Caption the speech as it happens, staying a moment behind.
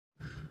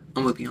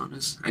I'm gonna be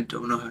honest, I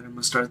don't know how I'm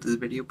gonna start this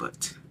video,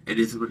 but it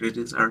is what it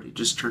is. I already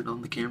just turned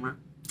on the camera,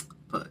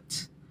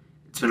 but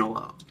it's been a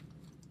while.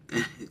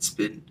 It's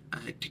been a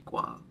hectic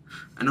while.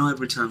 I know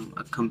every time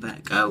I come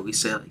back, I always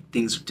say like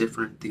things are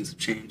different, things have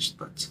changed,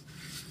 but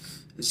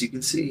as you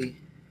can see,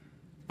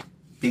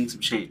 things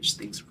have changed.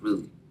 Things have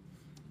really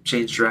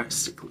changed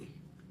drastically.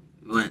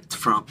 We went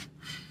from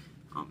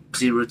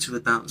 0 to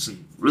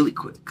 1,000 really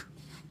quick,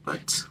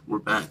 but we're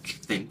back,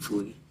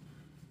 thankfully.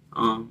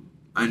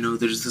 I know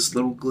there's this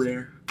little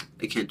glare.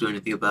 I can't do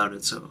anything about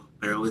it, so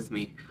bear with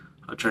me.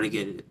 I'll try to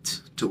get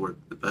it to work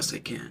the best I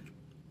can.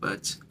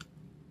 But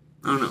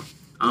I don't know.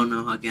 I don't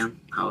know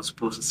again how I was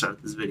supposed to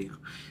start this video.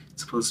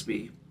 It's supposed to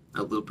be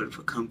a little bit of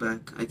a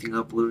comeback. I think I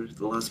uploaded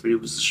the last video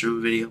was the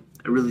stream video.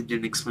 I really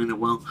didn't explain it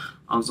well.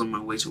 I was on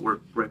my way to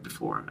work right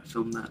before I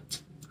filmed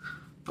that.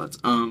 But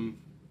I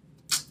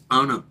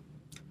don't know.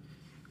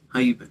 How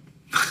you been?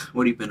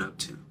 What have you been up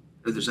to?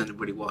 If there's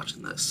anybody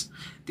watching this.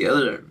 The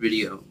other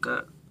video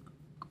got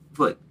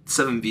like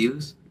 7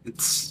 views.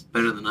 It's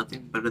better than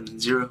nothing, better than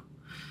 0.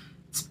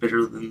 It's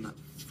better than the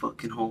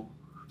fucking hole.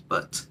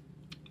 But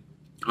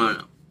I don't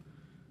know.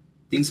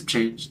 Things have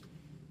changed.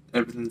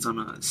 Everything's on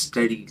a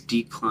steady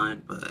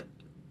decline, but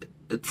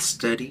it's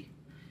steady.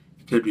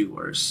 It could be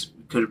worse.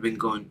 It could have been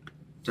going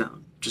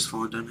down, just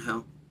falling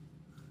downhill.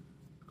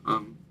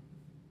 Um,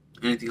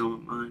 Anything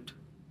on my mind?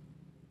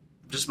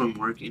 Just been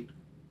working.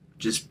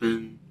 Just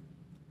been.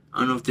 I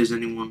don't know if there's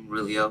anyone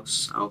really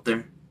else out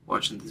there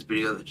watching this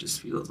video that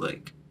just feels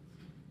like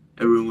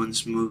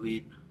everyone's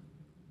moving,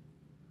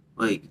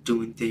 like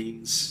doing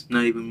things,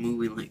 not even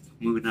moving, like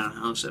moving out of the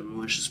house.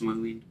 Everyone's just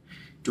moving,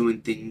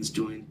 doing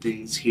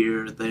things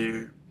here,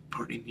 there,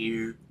 partying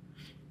here,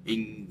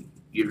 and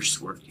you're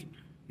just working.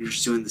 You're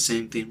just doing the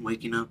same thing,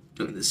 waking up,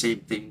 doing the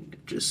same thing.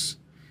 Just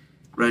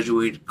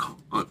graduated,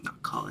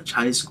 not college,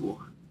 high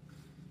school.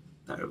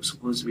 That it was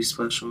supposed to be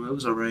special. It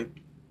was alright.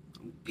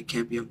 It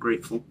can't be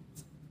ungrateful.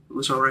 It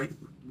was alright.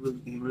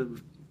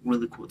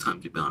 Really cool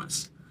time to be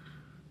honest.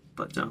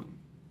 But I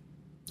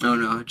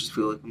don't know. I just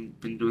feel like I've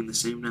been doing the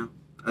same now.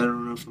 I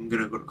don't know if I'm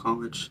gonna go to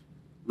college,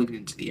 looking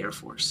into the Air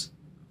Force,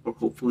 or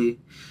hopefully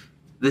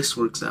this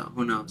works out.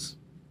 Who knows?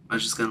 I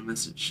just got a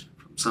message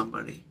from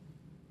somebody.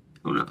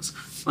 Who knows?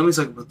 Let me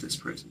talk about this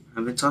person.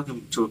 I've been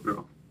talking to a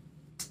girl.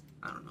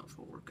 I don't know if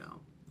it'll work out.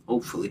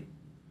 Hopefully,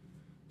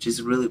 she's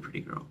a really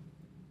pretty girl.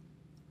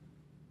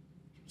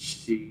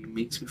 She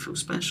makes me feel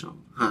special.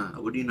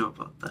 What do you know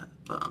about that?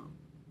 But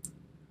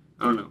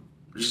I don't know.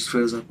 It just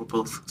feels like we're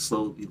both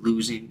slowly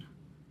losing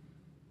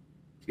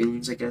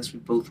feelings. I guess we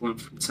both went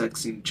from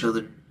texting each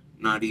other,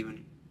 not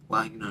even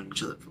lying on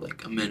each other for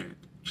like a minute,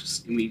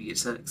 just immediate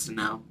sex, and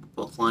now we're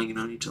both lying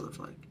on each other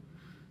for like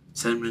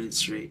 10 minutes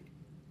straight.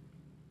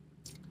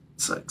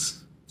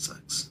 Sex.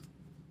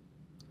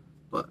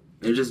 But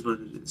it is what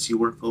it is. You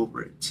work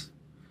over it.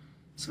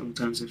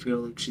 Sometimes I feel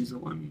like she's the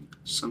one.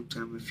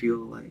 Sometimes I feel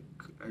like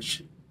I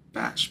should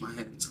bash my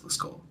head into the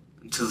skull.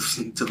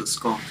 Into the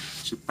skull.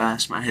 I should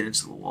bash my head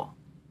into the wall.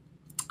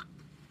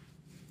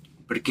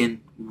 But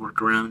again, we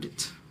work around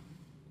it.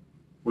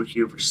 We're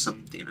here for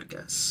something, I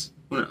guess.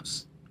 Who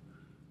knows?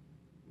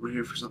 We're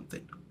here for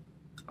something.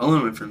 All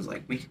of my friends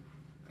like me.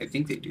 I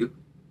think they do.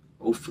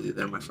 Hopefully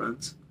they're my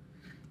friends.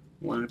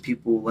 A lot of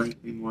people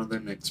like me more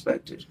than I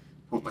expected.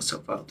 Put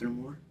myself out there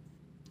more.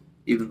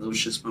 Even though it's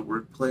just my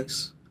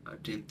workplace. I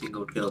didn't think I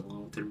would get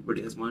along with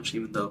everybody as much,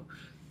 even though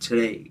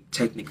today,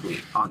 technically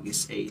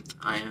August 8th,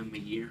 I am a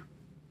year.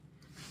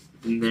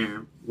 Been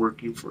there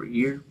working for a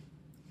year.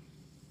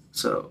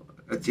 So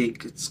I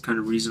think it's kind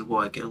of reasonable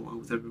I get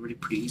along with everybody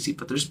pretty easy.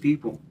 But there's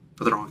people,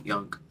 but they're all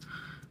young,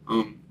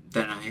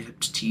 that I have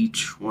to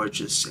teach, or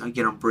just I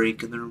get on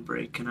break and they're on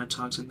break and I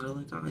talk to them. They're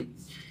like, "Oh, you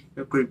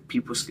have great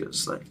people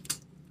skills." Like,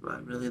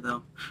 really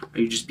though? Are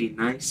you just being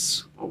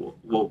nice, or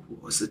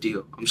what's the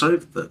deal? I'm sorry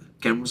if the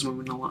camera's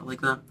moving a lot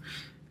like that.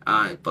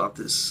 I bought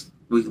this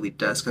wiggly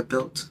desk I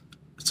built.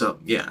 So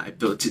yeah, I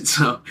built it.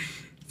 So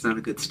it's not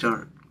a good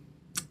start.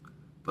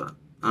 But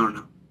I don't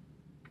know.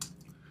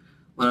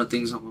 A lot of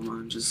things on my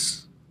mind,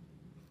 just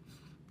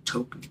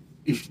token,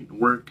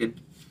 working.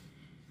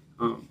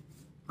 I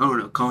don't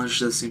know. College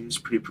just seems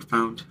pretty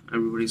profound.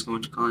 Everybody's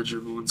going to college.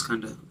 Everyone's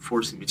kind of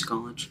forcing me to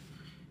college.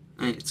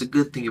 And it's a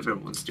good thing if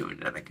everyone's doing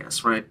that, I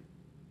guess, right?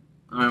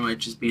 Or am I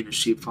just being a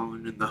sheep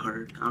following in the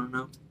herd? I don't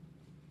know.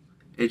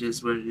 It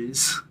is what it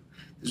is.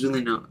 There's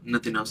really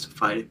nothing else to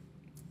fight.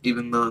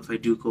 Even though if I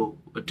do go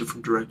a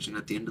different direction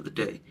at the end of the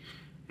day,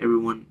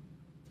 everyone.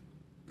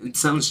 It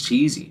sounds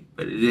cheesy,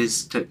 but it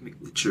is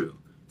technically true.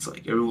 It's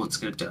like everyone's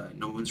gonna die.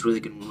 No one's really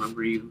gonna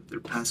remember you. Their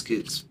past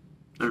kids,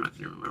 they're not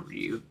gonna remember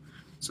you.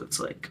 So it's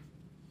like,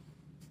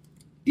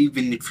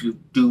 even if you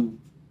do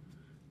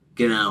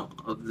get out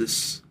of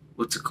this,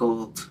 what's it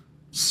called,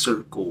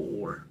 circle,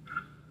 or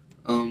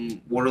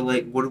what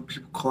do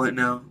people call it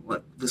now?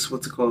 Like this,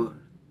 what's it called?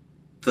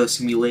 The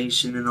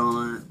simulation and all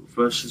that.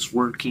 Versus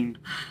working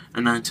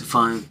a 9 to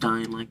 5,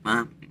 dying like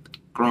that,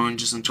 growing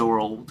just until we're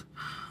old.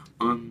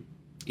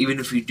 Even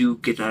if you do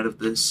get out of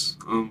this,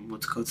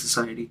 what's it called,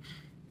 society,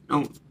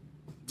 no,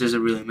 does it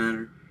really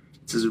matter?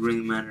 Does it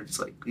really matter? It's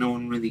like no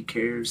one really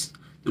cares.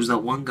 There was that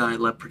one guy,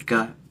 leopard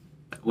guy,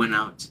 that went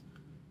out.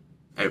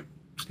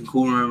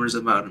 Who remembers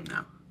about him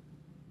now?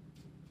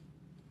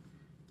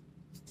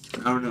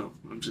 I don't know.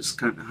 I'm just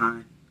kind of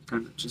high,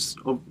 kind of just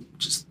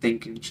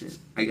thinking shit.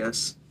 I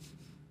guess.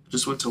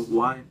 Just went to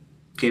Hawaii,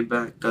 came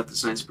back, got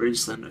this nice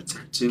bracelet and a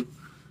tattoo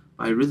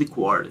by a really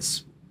cool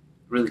artist.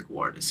 Really cool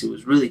artist. He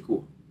was really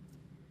cool.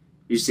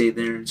 We stayed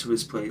there into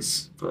his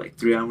place for like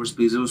 3 hours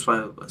because it was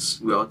 5 of us.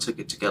 We all took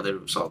it together.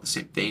 It was all the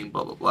same thing.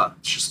 Blah blah blah.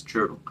 It's just a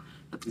journal,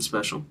 nothing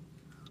special.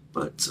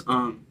 But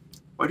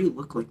why do you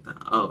look like that?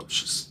 Oh, it's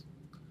just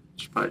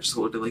should probably just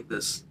hold it like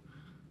this.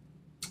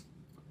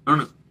 I don't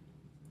know.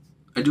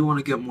 I do want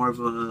to get more of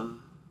a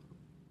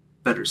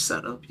better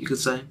setup, you could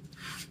say.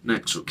 An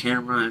actual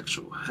camera,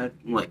 actual head,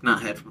 like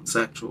not headphones,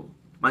 actual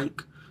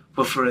mic.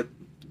 But for it,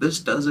 this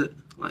does it.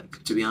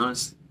 Like to be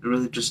honest, it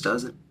really just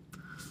does it.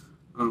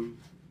 Um,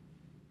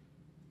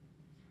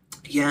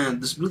 yeah,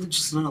 there's really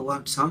just not a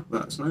lot to talk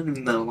about. It's not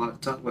even that a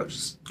lot to talk about.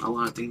 Just a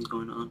lot of things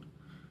going on.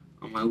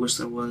 I wish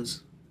there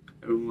was.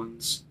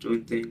 Everyone's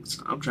doing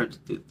things. I'm trying to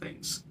do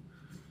things.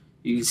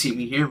 You can see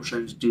me here. I'm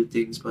trying to do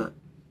things, but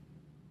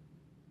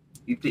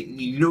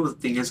you know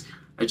what the thing is?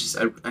 I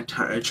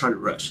try to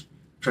rush.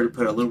 Try to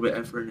put a little bit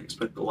of effort and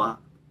expect a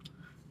lot.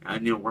 I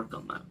need to work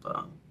on that,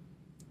 but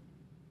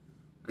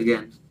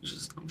again,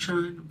 just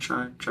trying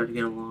to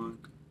get along.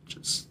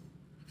 Just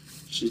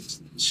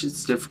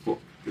shit's difficult.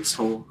 This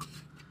whole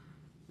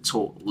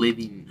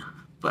living,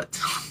 but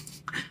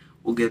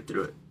we'll get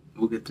through it.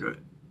 We'll get through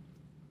it.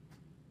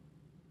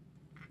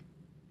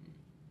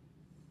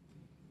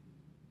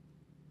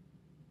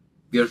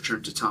 Your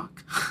turn to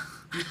talk.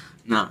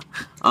 Nah.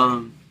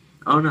 Oh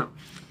no.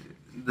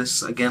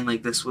 This again,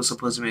 like this was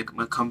supposed to make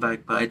my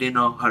comeback, but I didn't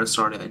know how to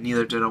start it. And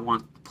neither did I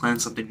want to plan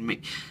something to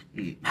make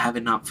have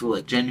it not feel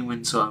like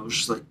genuine. So I was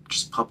just like,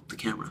 just pop the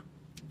camera,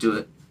 do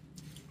it.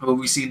 But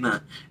we've seen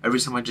that every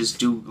time I just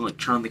do like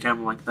turn on the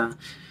camera like that,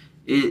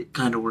 it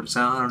kind of works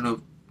out. I don't know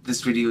if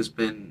this video has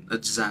been a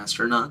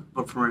disaster or not,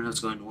 but for right now it's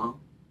going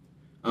well.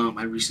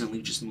 I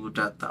recently just moved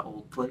out that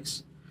old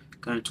place,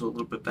 got into a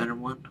little bit better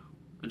one.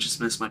 I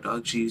just miss my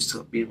dog. She used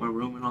to be in my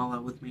room and all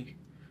that with me.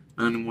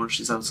 Not anymore.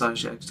 She's outside.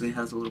 She actually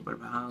has a little bit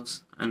of a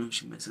house. I know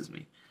she misses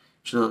me.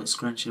 She's always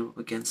scrunching up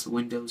against the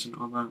windows and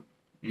all that.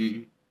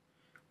 Mm.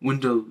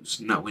 Windows,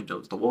 not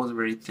windows. The walls are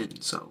very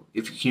thin, so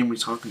if you hear me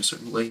talking a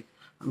certain way,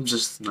 I'm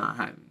just not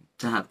having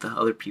to have the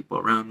other people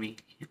around me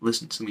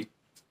listen to me.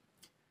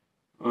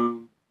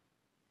 Um,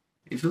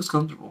 it feels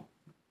comfortable.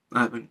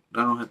 I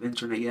don't have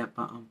internet yet,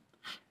 but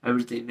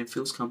everything it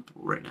feels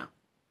comfortable right now.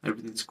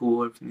 Everything's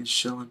cool. Everything's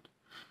chilling.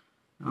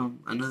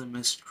 Another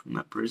message from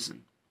that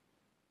person.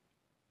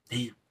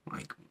 Damn,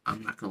 like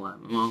I'm not gonna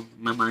lie,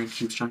 my mind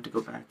keeps trying to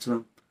go back to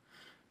him.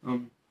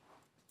 Um,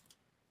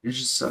 it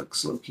just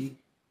sucks, low key.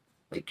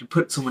 Like you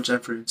put so much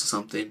effort into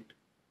something,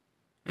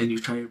 and you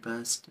try your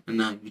best, and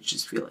now you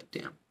just feel like,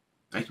 damn,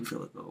 I can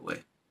feel it go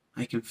away.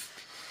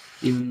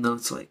 Even though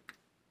it's like,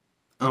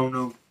 I don't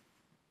know,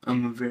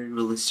 I'm a very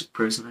realistic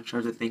person. I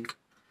try to think.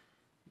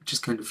 It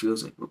just kind of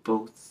feels like we're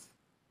both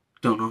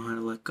don't know how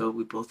to let go.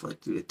 We both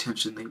like the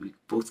attention that we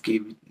both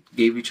gave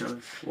each other.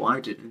 Well, I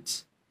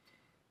didn't.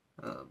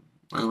 Um,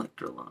 I liked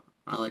her a lot.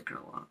 I like her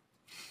a lot.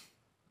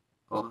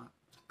 A lot.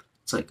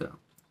 It's like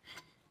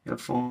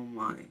if all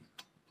my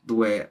the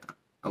way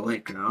I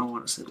like her, I don't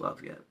want to say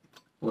love yet.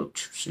 A little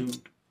too soon.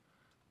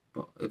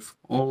 But if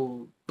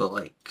all the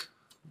like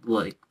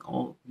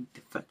all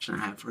the affection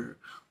I have for her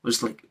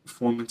was like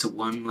form into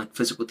one like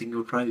physical thing, it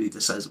would probably be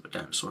the size of a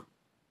dinosaur.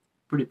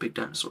 Pretty big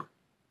dinosaur.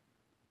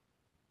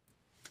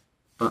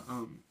 But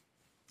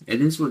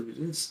it is what it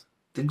is.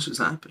 Things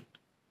just happen.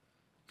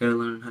 Gotta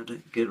learn how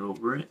to get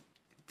over it.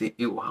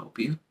 It will help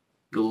you.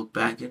 You'll look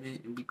back at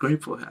it and be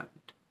grateful it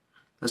happened.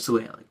 That's the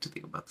way I like to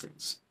think about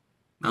things.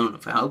 I don't know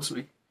if it helps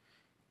me.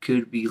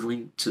 Could be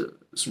linked to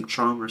some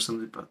trauma or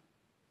something, but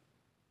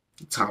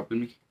it's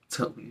helping me. It's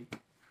helping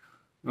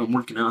me.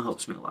 Working out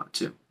helps me a lot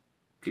too.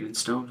 Getting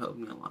stoned helped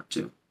me a lot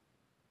too.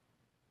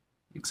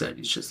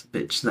 Anxiety's just a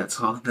bitch. That's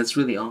all. That's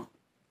really all.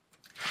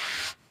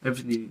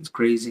 Everything is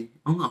crazy.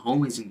 All the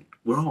homies and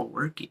we're all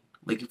working.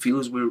 Like it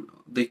feels weird.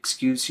 The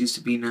excuse used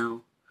to be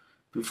now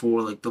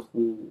before like the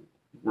whole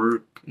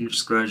work and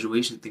just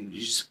graduation thing. You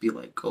just be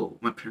like, oh,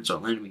 my parents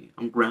aren't letting me.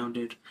 I'm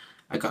grounded.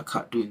 I got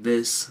caught doing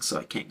this, so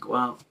I can't go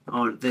out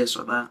or this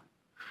or that.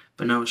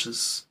 But now it's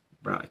just,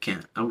 bro, I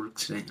can't. I work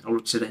today. I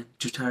work today.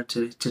 Too tired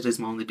today. Today's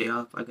my only day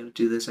off. I gotta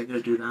do this. I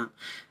gotta do that.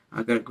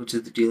 I gotta go to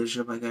the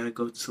dealership. I gotta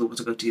go to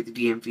the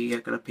DMV.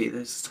 I gotta pay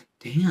this. It's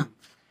like, damn.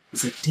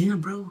 It's like,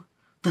 damn, bro.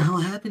 What the hell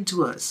happened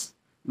to us?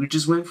 We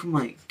just went from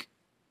like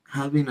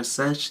having a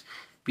sesh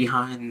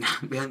behind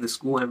behind the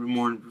school every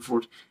morning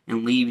before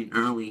and leaving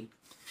early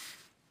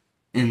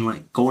and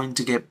like going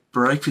to get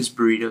breakfast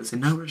burritos,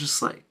 and now we're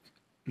just like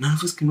none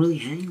of us can really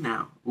hang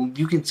now. Well,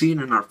 you can see it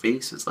in our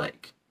faces.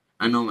 Like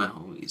I know my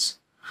homies,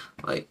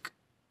 like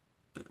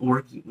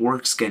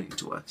work's getting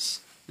to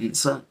us, and it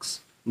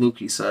sucks.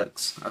 Lukey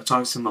sucks. I've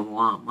talked to him a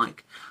lot. I'm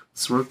like,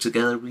 let's work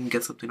together. We can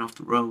get something off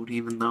the road,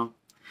 even though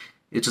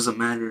it doesn't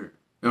matter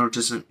or it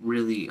doesn't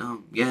really,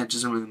 it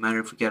doesn't really matter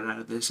if we get out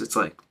of this. It's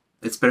like,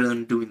 it's better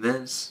than doing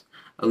this.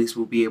 At least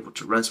we'll be able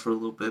to rest for a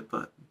little bit,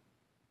 but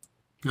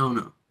I don't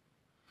know.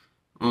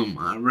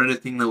 I read a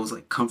thing that was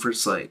like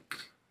comfort's like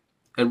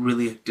a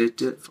really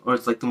addictive, or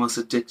it's like the most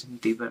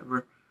addicting thing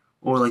ever,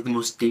 or like the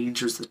most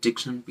dangerous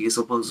addiction, because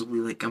supposedly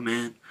like a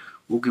man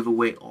will give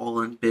away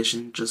all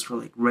ambition just for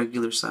like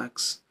regular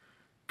sex,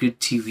 good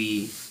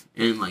TV,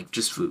 and like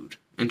just food,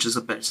 and just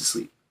a bed to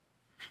sleep.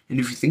 And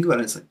if you think about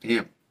it, it's like,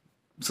 damn,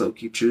 so low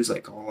key true is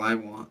like all I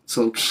want.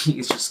 So low key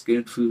is just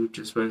good food,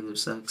 just regular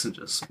sex, and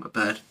just my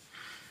bed,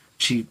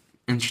 cheap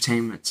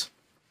entertainment.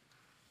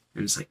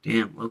 And it's like,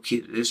 damn, low key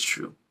it is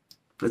true.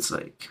 But it's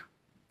like,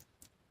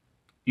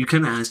 you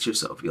kind of ask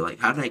yourself, you're like,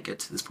 how did I get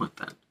to this point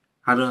then?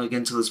 How did I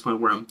get to this point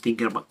where I'm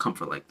thinking about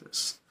comfort like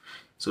this?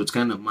 So it's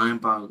kind of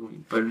mind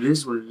boggling, but it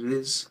is what it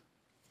is.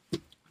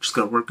 Just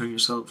gotta work on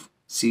yourself,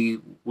 see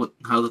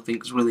how the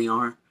things really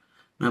are,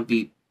 not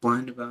be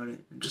blind about it,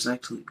 and just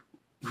actually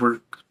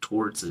work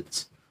towards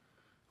it.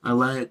 I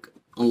like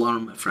a lot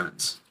of my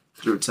friends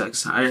through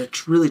text. I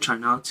really try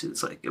not to.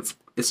 It's like, if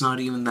it's not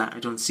even that I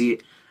don't see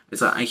it,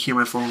 it's that I hear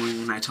my phone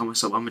ring and I tell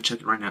myself I'm gonna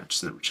check it right now.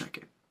 Just never check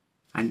it.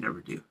 I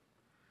never do.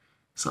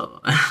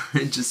 So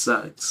it just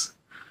sucks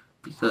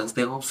because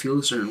they all feel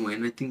a certain way,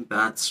 and I think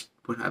that's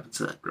what happened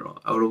to that girl.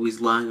 I would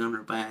always lie on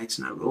her backs,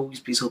 and I would always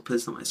be so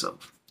pissed at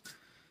myself.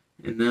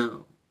 And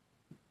now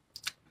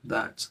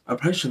that I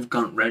probably should have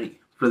gotten ready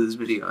for this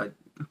video.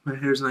 My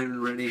hair's not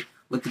even ready.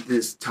 Look at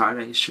this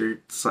tie-dye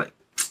shirt. It's like,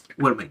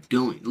 what am I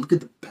doing? Look at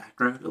the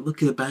background.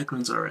 Look at the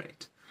background's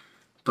alright.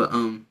 But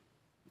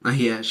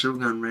yeah, I should have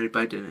gotten ready,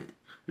 but I didn't.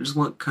 I just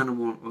I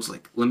was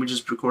like, let me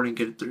just record and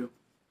get it through.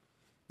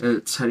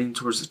 It's heading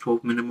towards the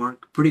 12-minute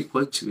mark. Pretty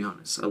quick, to be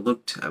honest. I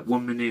looked at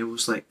 1 minute, it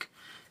was like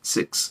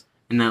 6.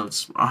 And now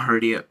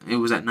it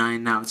was at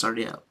 9, now it's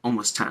already at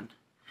almost 10.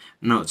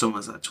 No, it's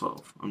almost at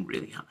 12. I'm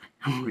really high.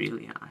 I'm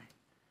really high.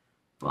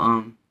 But,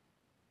 I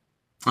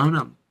don't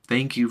know.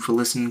 Thank you for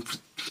listening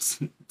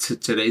to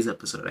today's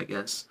episode, I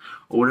guess.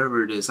 Or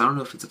whatever it is. I don't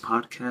know if it's a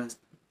podcast,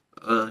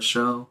 a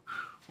show,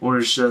 or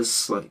it's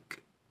just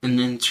like an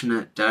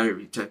internet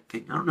diary type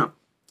thing. I don't know.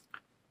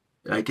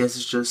 I guess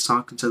it's just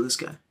talking to this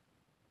guy.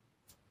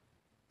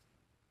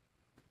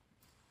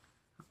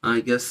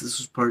 I guess this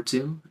was part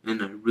 2,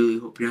 and I really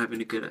hope you're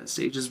having a good ass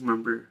day. Just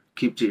remember,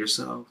 keep to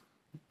yourself,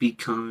 be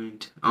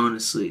kind.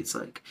 Honestly, it's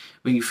like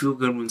when you feel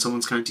good when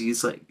someone's kind to you,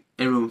 it's like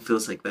everyone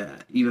feels like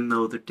that. Even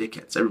though they're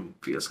dickheads, everyone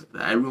feels like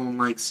that. Everyone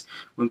likes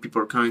when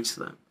people are kind to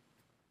them.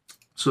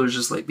 So it's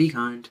just like, be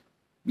kind,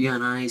 be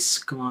nice.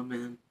 Come on,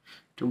 man.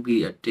 Don't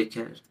be a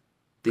dickhead.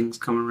 Things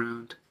come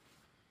around.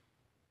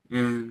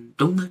 And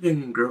don't lag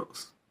on your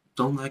girls.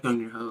 Don't lag on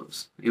your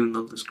hoes. Even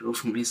though this girl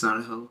from me is not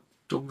a hoe.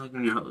 Don't lag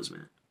on your hoes,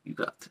 man. You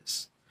got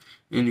this.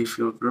 And if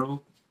you're a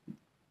girl,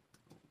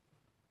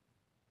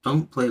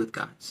 don't play with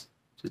guys.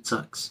 It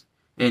sucks.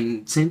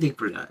 And same thing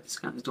for guys.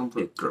 Guys, don't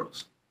play with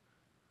girls.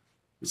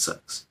 It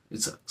sucks.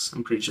 It sucks.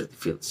 I'm pretty sure they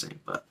feel the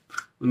same. But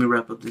let me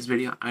wrap up this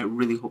video. I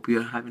really hope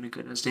you're having a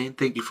good day. And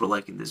thank you for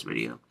liking this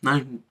video.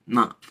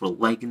 Not for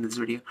liking this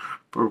video,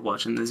 for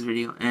watching this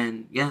video.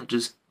 And yeah,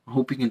 just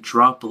hope you can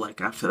drop a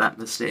like after that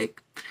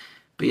mistake.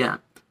 But yeah,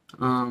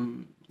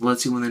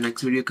 let's see when the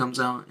next video comes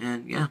out.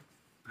 And yeah,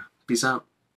 peace out.